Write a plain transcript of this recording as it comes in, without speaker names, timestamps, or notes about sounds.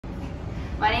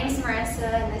My name is Marissa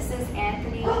and this is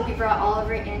Anthony. We brought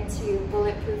Oliver into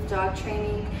Bulletproof Dog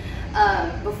Training.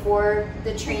 Before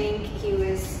the training, he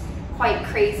was quite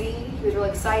crazy. He was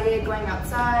really excited going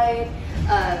outside.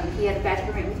 He had a bad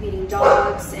temperament with meeting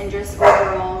dogs, and just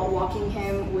overall walking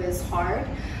him was hard.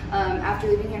 After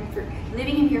leaving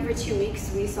him here for 2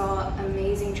 weeks, we saw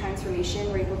amazing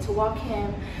transformation. We're able to walk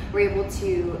him, we're able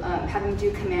to have him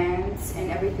do commands,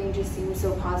 and everything just seemed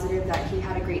so positive that he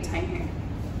had a great time here.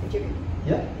 Would you agree?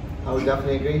 Yeah, I would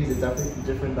definitely agree. He's a definitely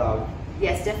different dog.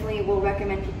 Yes, definitely we'll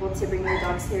recommend people to bring their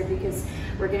dogs here because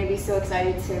we're going to be so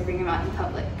excited to bring them out in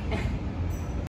public.